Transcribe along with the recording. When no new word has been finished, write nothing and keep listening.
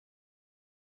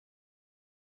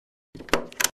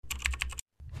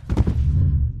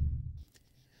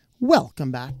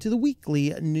Welcome back to the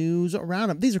weekly news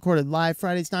roundup. These are recorded live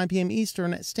Fridays, 9 p.m.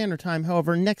 Eastern Standard Time.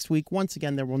 However, next week, once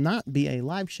again, there will not be a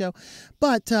live show,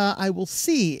 but I will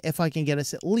see if I can get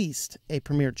us at least a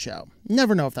premiered show.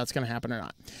 Never know if that's going to happen or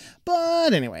not.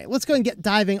 But anyway, let's go and get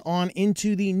diving on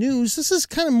into the news. This is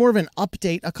kind of more of an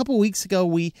update. A couple weeks ago,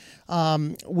 we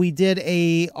did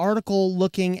a article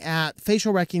looking at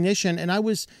facial recognition, and I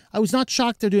was not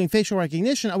shocked they're doing facial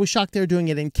recognition. I was shocked they're doing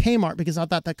it in Kmart because I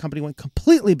thought that company went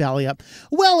completely belly up.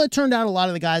 Well, it turned out a lot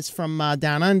of the guys from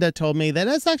down under told me that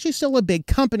it's actually still a big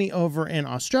company over in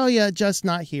Australia, just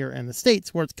not here in the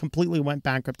States, where it completely went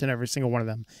bankrupt and every single one of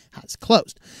them has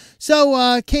closed. So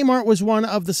Kmart was one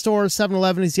of the stores.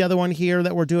 7-Eleven is the other one here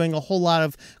that we're doing a whole lot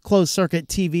of closed circuit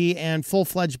TV and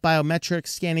full-fledged biometrics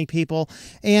scanning people.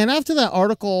 And after that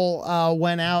article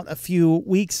went out a few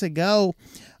weeks ago,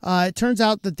 it turns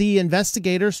out that the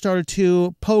investigators started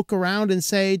to poke around and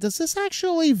say, does this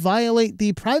actually violate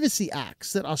the Privacy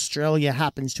Acts that Australia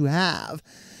happens to have?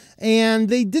 And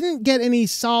they didn't get any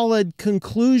solid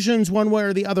conclusions one way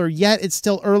or the other yet. It's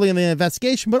still early in the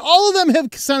investigation, but all of them have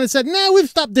kind of said, no, we've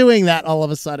stopped doing that all of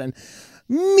a sudden.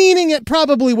 Meaning it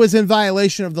probably was in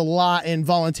violation of the law, and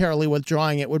voluntarily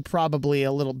withdrawing it would probably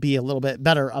be a little bit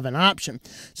better of an option.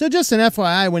 So just an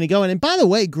FYI when you go in. And by the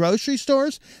way, grocery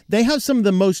stores, they have some of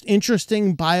the most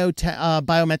interesting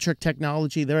biometric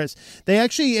technology there is. They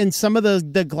actually, in some of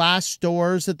the glass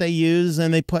stores that they use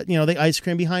and they put, the ice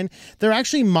cream behind, they're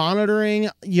actually monitoring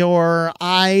your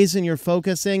eyes and your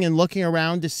focusing and looking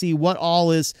around to see what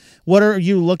are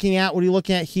you looking at? What are you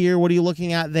looking at here? What are you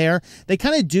looking at there? They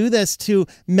kind of do this to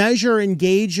measure and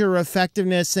gauge your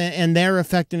effectiveness and their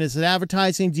effectiveness at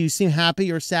advertising. Do you seem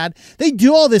happy or sad? They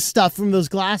do all this stuff from those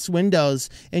glass windows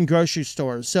in grocery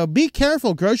stores. So be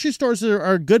careful. Grocery stores are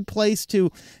a good place to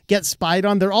get spied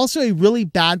on. They're also a really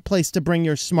bad place to bring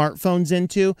your smartphones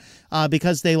into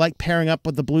because they like pairing up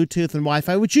with the Bluetooth and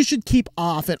Wi-Fi, which you should keep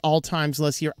off at all times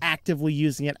unless you're actively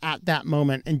using it at that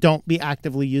moment, and don't be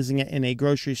actively using it in a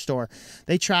grocery store.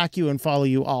 They track you and follow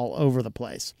you all over the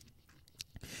place.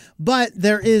 But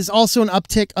there is also an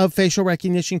uptick of facial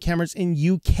recognition cameras in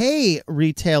UK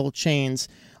retail chains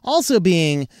also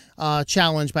being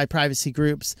challenged by privacy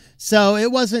groups. So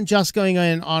it wasn't just going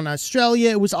on Australia,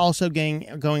 it was also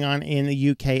going on in the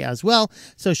UK as well.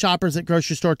 So shoppers at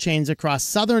grocery store chains across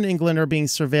southern England are being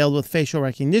surveilled with facial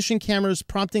recognition cameras,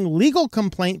 prompting legal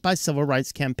complaint by civil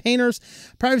rights campaigners.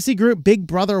 Privacy group Big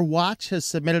Brother Watch has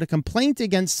submitted a complaint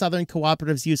against Southern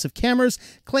Cooperative's use of cameras,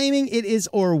 claiming it is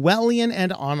Orwellian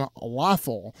and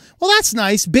unlawful. Well, that's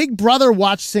nice. Big Brother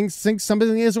Watch thinks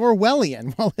something is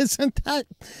Orwellian. Well, isn't that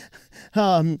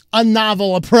a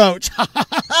novel approach?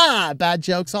 Bad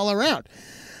jokes all around.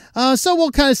 So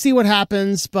we'll kind of see what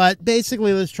happens, but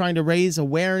basically it's trying to raise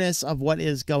awareness of what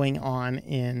is going on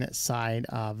inside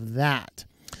of that.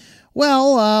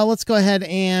 Well, let's go ahead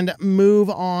and move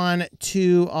on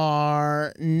to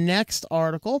our next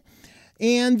article.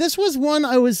 And this was one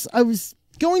I was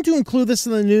going to include this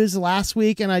in the news last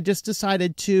week, and I just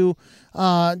decided to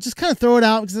just kind of throw it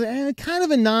out because it's kind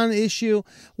of a non-issue.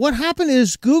 What happened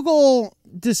is Google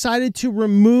decided to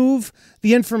remove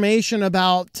the information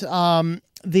about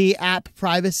the app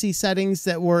privacy settings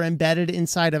that were embedded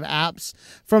inside of apps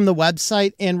from the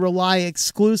website and rely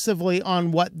exclusively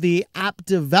on what the app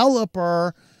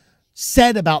developer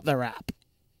said about their app.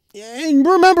 And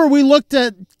remember, we looked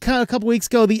at kind of a couple weeks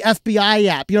ago the FBI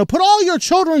app. Put all your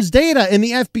children's data in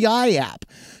the FBI app.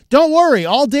 Don't worry,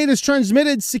 all data is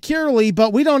transmitted securely,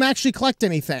 but we don't actually collect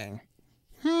anything.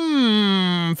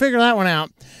 Figure that one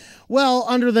out. Well,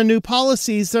 under the new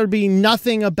policies, there'd be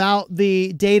nothing about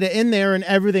the data in there, and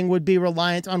everything would be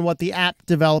reliant on what the app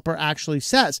developer actually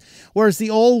says. Whereas the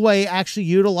old way actually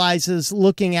utilizes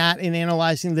looking at and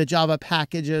analyzing the Java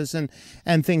packages and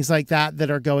things like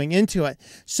that are going into it.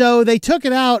 So they took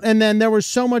it out, and then there was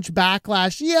so much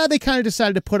backlash. Yeah, they kind of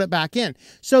decided to put it back in.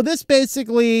 So this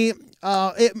basically...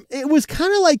 it was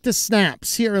kind of like the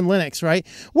snaps here in Linux, right?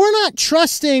 We're not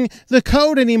trusting the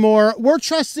code anymore. We're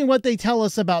trusting what they tell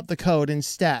us about the code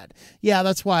instead. Yeah,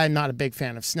 that's why I'm not a big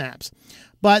fan of snaps.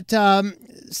 But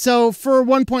so for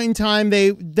one point in time,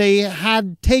 they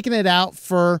had taken it out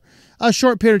for a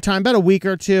short period of time, about a week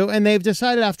or two, and they've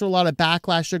decided after a lot of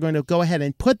backlash, they're going to go ahead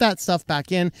and put that stuff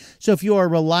back in. So if you are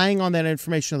relying on that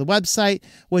information on the website,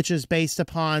 which is based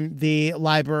upon the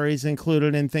libraries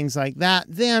included and things like that,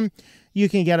 then you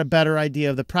can get a better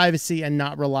idea of the privacy and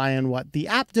not rely on what the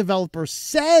app developer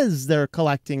says they're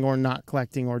collecting or not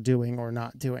collecting or doing or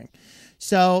not doing.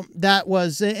 So that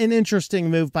was an interesting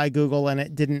move by Google, and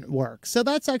it didn't work. So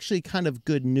that's actually kind of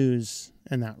good news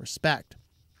in that respect.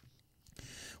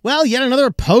 Well, yet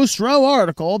another post-Roe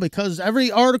article, because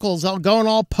every article is going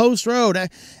all post-Roe.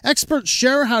 Experts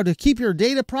share how to keep your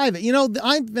data private. You know,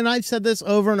 I've said this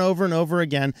over and over and over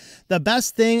again. The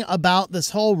best thing about this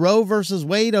whole Roe versus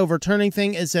Wade overturning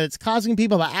thing is that it's causing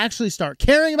people to actually start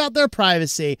caring about their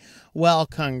privacy. Well,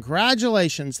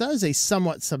 congratulations. That is a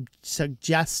somewhat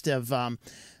suggestive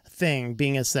thing,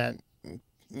 being as that,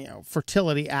 you know,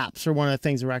 fertility apps are one of the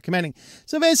things we're recommending.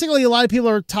 So basically, a lot of people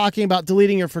are talking about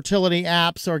deleting your fertility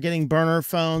apps or getting burner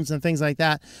phones and things like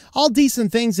that. All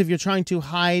decent things if you're trying to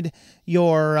hide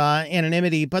your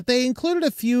anonymity, but they included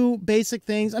a few basic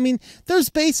things. I mean, there's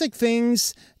basic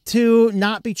things to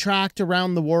not be tracked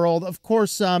around the world. Of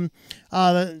course, the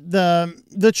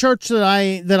church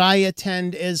that I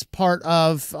attend is part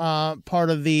of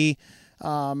the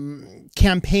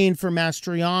campaign for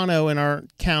Mastriano in our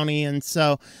county, and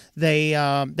so they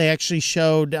actually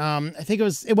showed, I think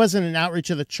it wasn't an outreach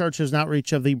of the church, it was an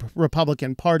outreach of the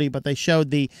Republican Party, but they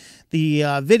showed the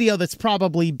video that's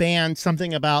probably banned,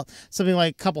 something like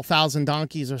a couple thousand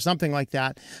donkeys or something like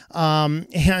that,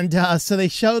 so they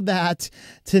showed that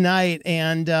tonight,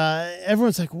 and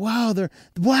everyone's like, wow,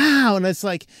 and it's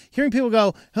like hearing people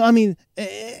go, I mean,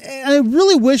 I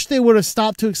really wish they would have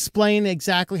stopped to explain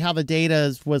exactly how the data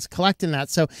was collecting that.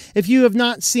 So if you have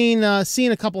not seen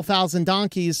a couple thousand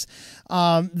donkeys,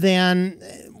 then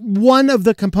one of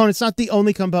the components, not the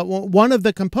only component, one of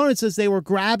the components is they were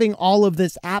grabbing all of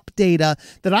this app data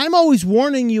that I'm always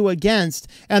warning you against,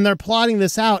 and they're plotting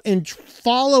this out and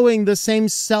following the same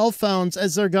cell phones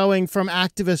as they're going from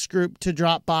activist group to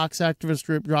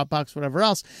Dropbox, whatever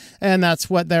else. And that's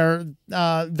what their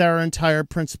entire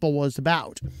principle was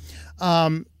about.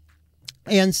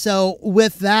 And so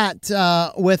with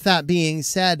that being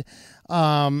said,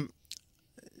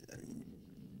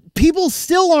 people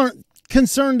still aren't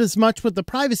concerned as much with the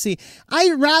privacy.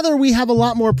 I'd rather we have a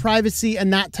lot more privacy,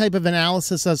 and that type of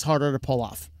analysis is harder to pull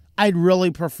off. I'd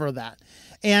really prefer that.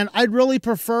 And I'd really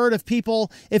prefer it if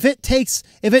it takes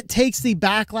the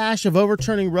backlash of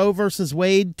overturning Roe versus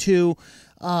Wade to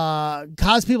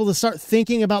cause people to start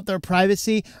thinking about their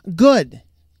privacy, good.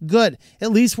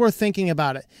 At least we're thinking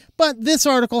about it. But this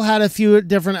article had a few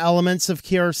different elements of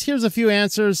cures. Here's a few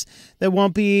answers that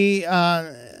won't be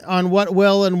on what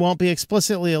will and won't be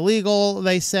explicitly illegal.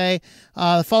 They say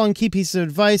the following key pieces of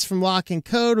advice from Lock and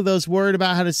Code to those worried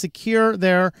about how to secure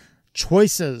their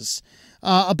choices.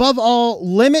 Above all,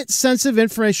 limit sensitive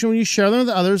information when you share them with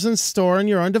others and store on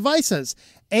your own devices.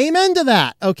 Amen to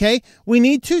that, okay? We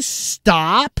need to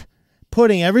stop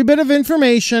putting every bit of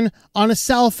information on a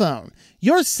cell phone.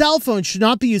 Your cell phone should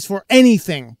not be used for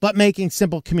anything but making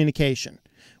simple communication.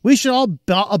 We should all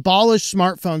abolish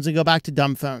smartphones and go back to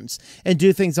dumb phones and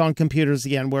do things on computers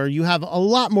again, where you have a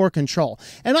lot more control.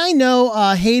 And I know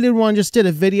Hated One just did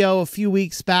a video a few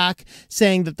weeks back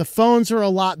saying that the phones are a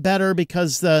lot better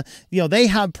because they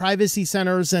have privacy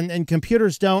centers and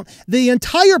computers don't. The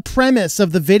entire premise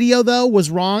of the video, though,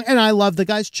 was wrong. And I love the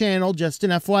guy's channel, just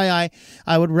an FYI.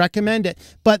 I would recommend it.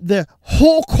 But the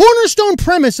whole cornerstone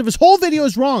premise of his whole video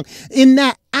is wrong, in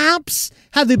that apps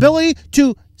have the ability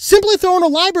to simply throw in a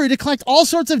library to collect all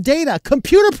sorts of data.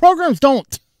 Computer programs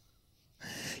don't.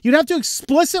 You'd have to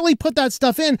explicitly put that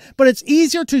stuff in, but it's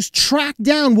easier to track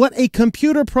down what a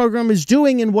computer program is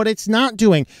doing and what it's not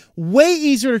doing. Way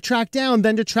easier to track down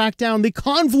than to track down the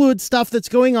convoluted stuff that's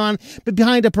going on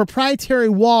behind a proprietary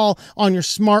wall on your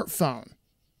smartphone.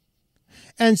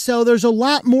 And so there's a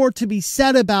lot more to be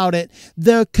said about it.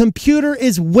 The computer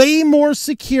is way more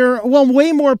secure, well,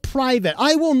 way more private.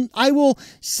 I will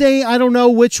say, I don't know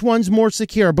which one's more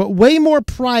secure, but way more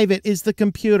private is the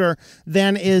computer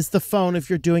than is the phone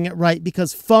if you're doing it right,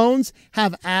 because phones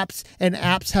have apps and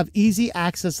apps have easy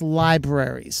access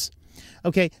libraries.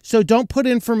 Okay, so don't put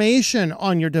information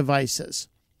on your devices.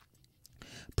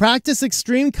 Practice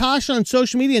extreme caution on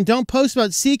social media and don't post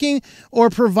about seeking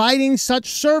or providing such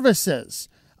services.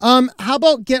 How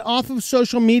about get off of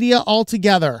social media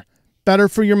altogether? Better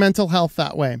for your mental health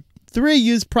that way. 3,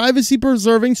 use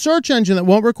privacy-preserving search engine that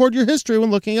won't record your history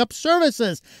when looking up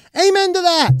services. Amen to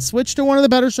that. Switch to one of the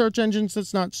better search engines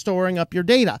that's not storing up your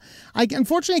data. I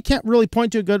unfortunately can't really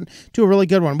point to a really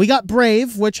good one. We got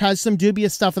Brave, which has some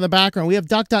dubious stuff in the background. We have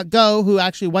DuckDuckGo, who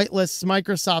actually whitelists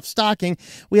Microsoft stocking.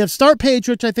 We have StartPage,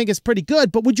 which I think is pretty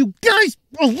good. But would you guys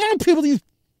allow people to use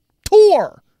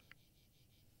Tor?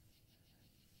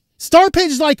 StartPage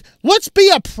is like, let's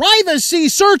be a privacy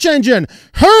search engine.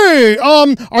 Hey,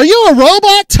 are you a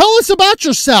robot? Tell us about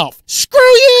yourself. Screw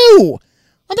you.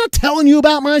 I'm not telling you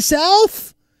about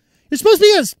myself. You're supposed to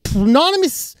be an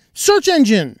anonymous search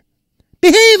engine.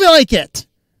 Behave like it.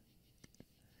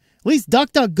 At least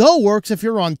DuckDuckGo works if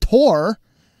you're on Tor.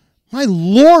 My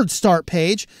Lord, start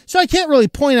page. So I can't really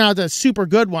point out a super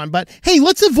good one, but hey,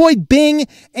 let's avoid Bing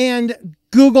and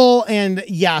Google and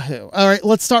Yahoo. All right,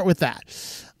 let's start with that.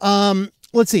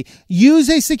 Let's see. Use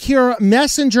a secure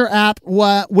messenger app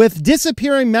with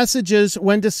disappearing messages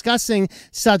when discussing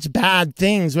such bad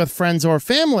things with friends or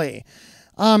family.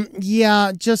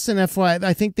 Yeah, just an FYI,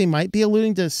 I think they might be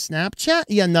alluding to Snapchat.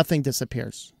 Yeah, nothing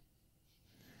disappears.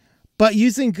 But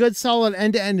using good solid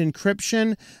end-to-end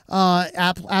encryption,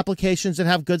 applications that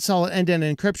have good solid end-to-end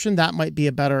encryption, that might be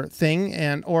a better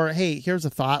thing. Or hey, here's a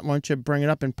thought. Why don't you bring it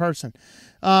up in person?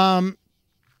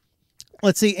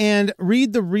 Let's see, and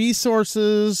read the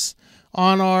resources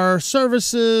on our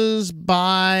services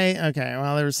by, okay,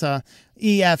 well, there's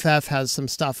EFF has some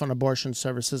stuff on abortion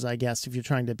services, I guess, if you're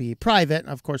trying to be private.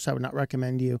 Of course, I would not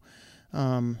recommend you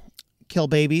kill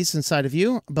babies inside of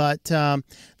you. But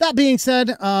that being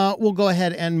said, we'll go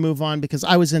ahead and move on because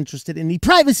I was interested in the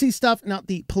privacy stuff, not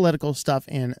the political stuff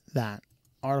in that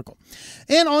article.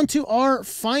 And on to our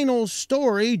final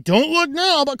story. Don't look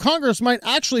now, but Congress might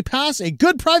actually pass a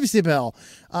good privacy bill.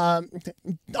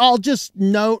 I'll just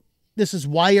note this is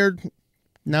Wired.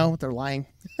 No, they're lying.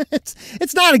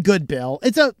 It's not a good bill.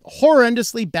 It's a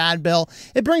horrendously bad bill.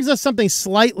 It brings us something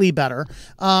slightly better,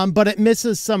 but it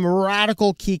misses some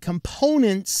radical key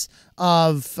components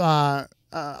of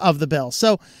the bill.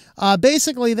 So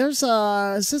basically, there's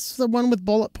is this the one with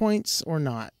bullet points or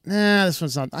not? Nah, this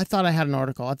one's not. I thought I had an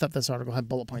article. I thought this article had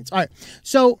bullet points. All right.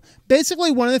 So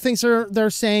basically, one of the things they're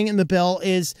saying in the bill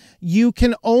is you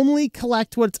can only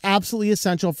collect what's absolutely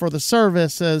essential for the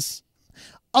services.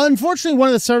 Unfortunately, one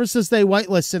of the services they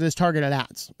whitelisted is targeted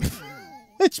ads,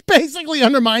 which basically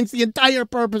undermines the entire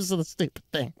purpose of the stupid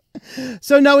thing.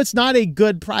 So no, it's not a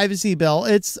good privacy bill.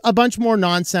 It's a bunch more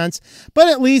nonsense, but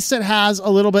at least it has a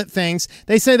little bit things.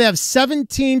 They say they have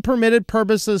 17 permitted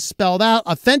purposes spelled out,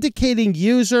 authenticating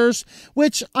users,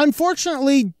 which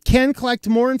unfortunately can collect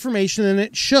more information than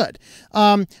it should.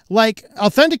 Like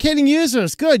authenticating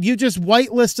users, good. You just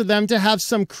whitelisted them to have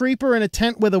some creeper in a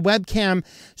tent with a webcam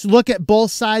look at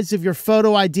both sides of your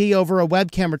photo ID over a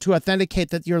webcam or to authenticate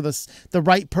that you're the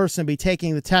right person to be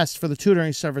taking the test for the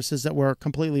tutoring services that were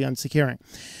completely unsecuring.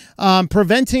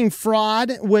 Preventing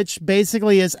fraud, which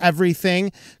basically is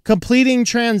everything. Completing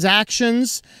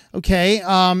transactions, okay,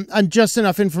 and just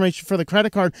enough information for the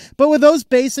credit card. But with those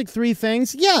basic three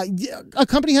things, yeah, a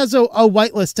company has a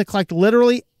whitelist to collect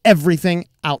literally everything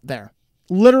out there.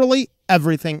 Literally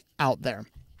everything out there,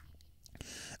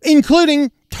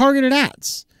 including targeted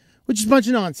ads, which is a bunch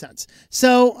of nonsense.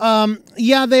 So,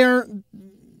 yeah, they're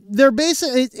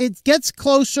basically, it gets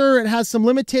closer. It has some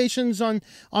limitations on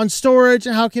storage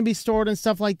and how it can be stored and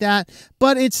stuff like that,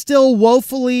 but it's still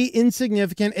woefully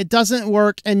insignificant. It doesn't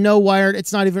work, and no Wired.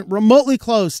 It's not even remotely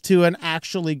close to an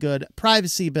actually good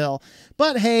privacy bill.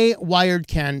 But hey, Wired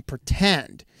can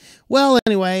pretend. Well,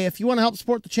 anyway, if you want to help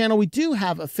support the channel, we do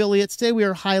have affiliates. Today we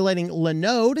are highlighting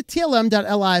Linode.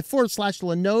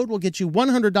 tlm.li/Linode will get you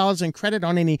 $100 in credit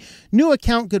on any new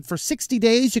account, good for 60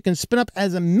 days. You can spin up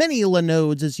as many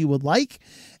Linodes as you would like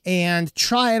and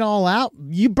try it all out.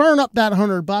 You burn up that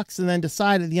 $100 and then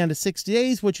decide at the end of 60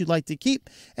 days what you'd like to keep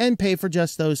and pay for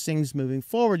just those things moving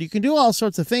forward. You can do all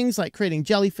sorts of things like creating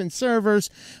Jellyfin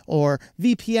servers or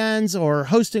VPNs or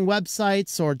hosting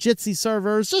websites or Jitsi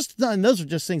servers. And those are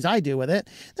just things I do with it.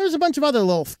 There's a bunch of other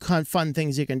little fun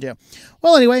things you can do.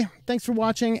 Well, anyway, thanks for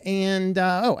watching. And,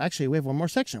 oh, actually, we have one more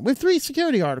section. We have 3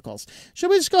 security articles.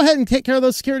 Should we just go ahead and take care of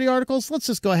those security articles? Let's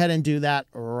just go ahead and do that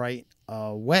right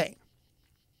away.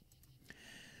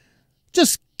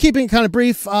 Just keeping it kind of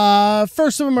brief,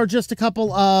 first of them are just a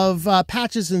couple of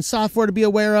patches and software to be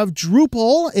aware of.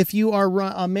 Drupal, if you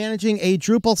are managing a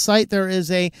Drupal site, there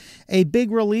is a big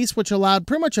release which allowed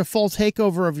pretty much a full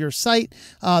takeover of your site.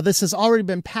 This has already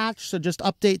been patched, so just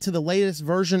update to the latest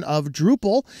version of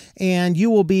Drupal, and you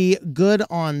will be good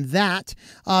on that.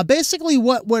 Basically,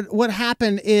 what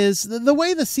happened is the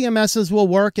way the CMSs will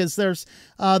work is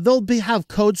they'll have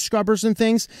code scrubbers and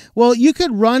things. Well, you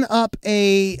could run up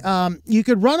a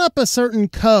certain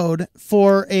code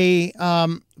for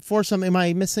some. Am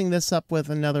I missing this up with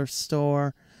another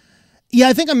store? Yeah,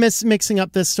 I think I'm mixing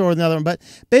up this store with another one. But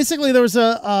basically, there was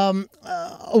a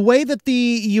way that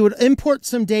you would import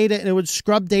some data and it would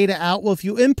scrub data out. Well, if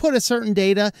you input a certain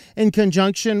data in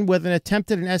conjunction with an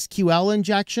attempt at an SQL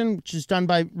injection, which is done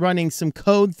by running some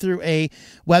code through a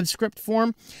web script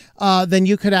form, then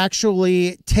you could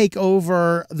actually take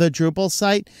over the Drupal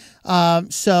site.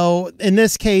 So in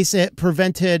this case, it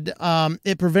prevented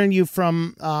you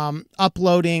from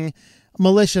uploading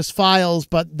malicious files,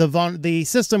 but the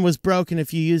system was broken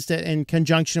if you used it in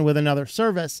conjunction with another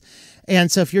service.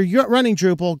 And so if you're running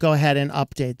Drupal, go ahead and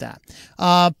update that.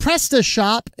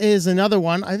 Prestashop is another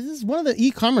one. This is one of the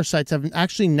e-commerce sites I've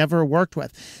actually never worked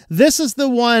with. This is the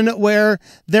one where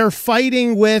they're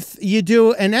fighting with, you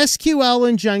do an SQL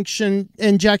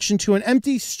injection to an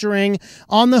empty string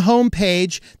on the home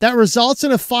page that results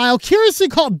in a file curiously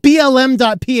called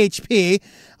blm.php.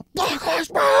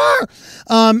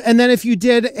 And then if you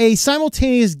did a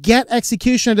simultaneous get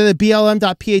execution to the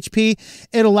blm.php,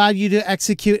 it allowed you to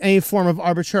execute any form of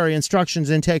arbitrary instructions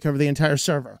and take over the entire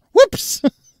server. Whoops!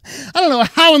 I don't know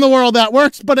how in the world that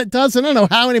works, but it does. I don't know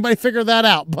how anybody figured that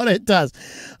out, but it does.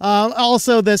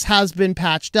 Also, this has been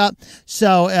patched up.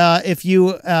 So if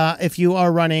you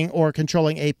are running or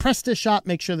controlling a Prestashop,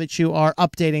 make sure that you are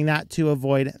updating that to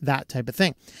avoid that type of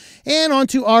thing. And on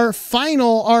to our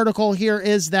final article here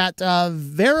is that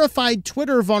verified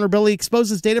Twitter vulnerability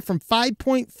exposes data from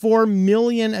 5.4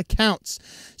 million accounts.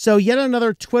 So yet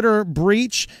another Twitter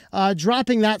breach,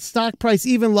 dropping that stock price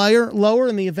even lower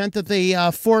in the event that they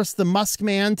force the Musk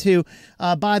man to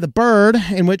buy the bird,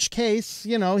 in which case,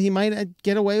 you know, he might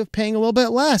get away with paying a little bit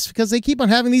less because they keep on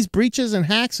having these breaches and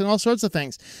hacks and all sorts of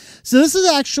things. So this is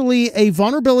actually a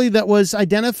vulnerability that was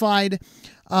identified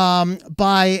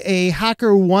by a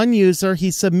HackerOne user.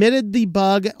 He submitted the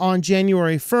bug on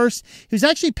January 1st. He was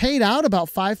actually paid out about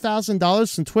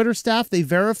 $5,000 from Twitter staff. They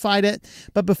verified it,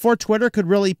 but before Twitter could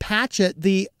really patch it,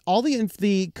 all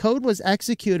the code was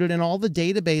executed and all the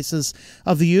databases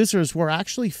of the users were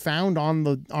actually found on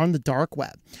the dark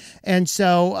web. And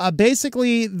so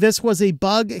basically this was a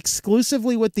bug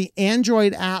exclusively with the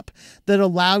Android app that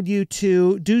allowed you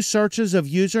to do searches of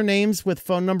usernames with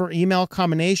phone number, email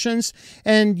combinations,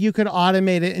 and you could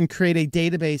automate it and create a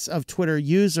database of Twitter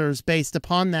users based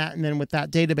upon that. And then with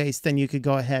that database, then you could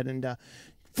go ahead and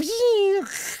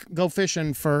go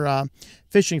fishing for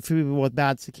people with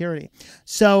bad security.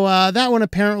 So that one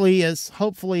apparently is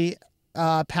hopefully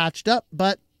patched up,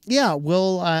 but yeah,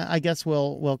 I guess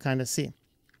we'll kind of see.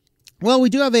 Well,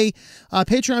 we do have a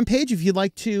Patreon page if you'd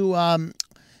like to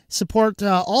support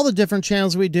all the different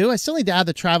channels we do. I still need to add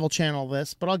the travel channel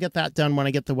list, but I'll get that done when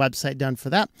I get the website done for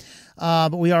that.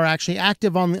 But we are actually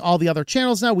active on all the other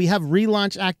channels now. We have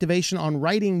relaunch activation on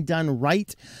Writing Done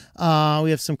Right.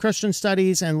 We have some Christian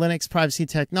studies and Linux privacy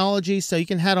technology. So you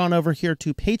can head on over here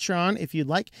to Patreon if you'd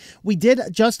like. We did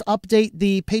just update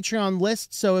the Patreon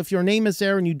list. So if your name is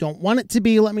there and you don't want it to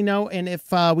be, let me know. And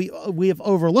if we have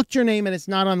overlooked your name and it's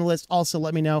not on the list, also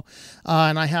let me know.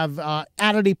 And I have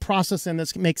added a process in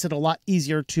this makes it a lot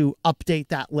easier to update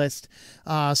that list.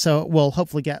 So we'll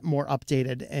hopefully get more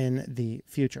updated in the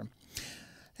future.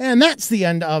 And that's the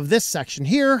end of this section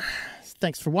here.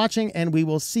 Thanks for watching, and we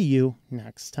will see you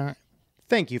next time.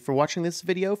 Thank you for watching this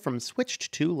video from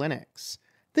Switched to Linux.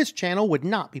 This channel would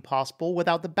not be possible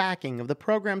without the backing of the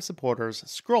program supporters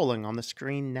scrolling on the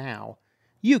screen now.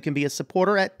 You can be a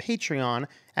supporter at Patreon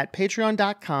at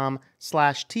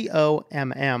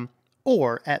patreon.com/TOMM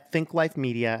or at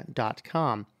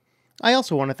thinklifemedia.com. I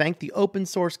also want to thank the open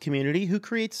source community who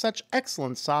creates such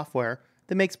excellent software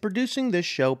that makes producing this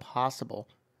show possible.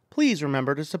 Please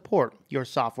remember to support your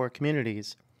software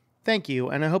communities. Thank you,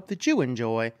 and I hope that you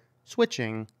enjoy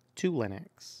switching to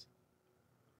Linux.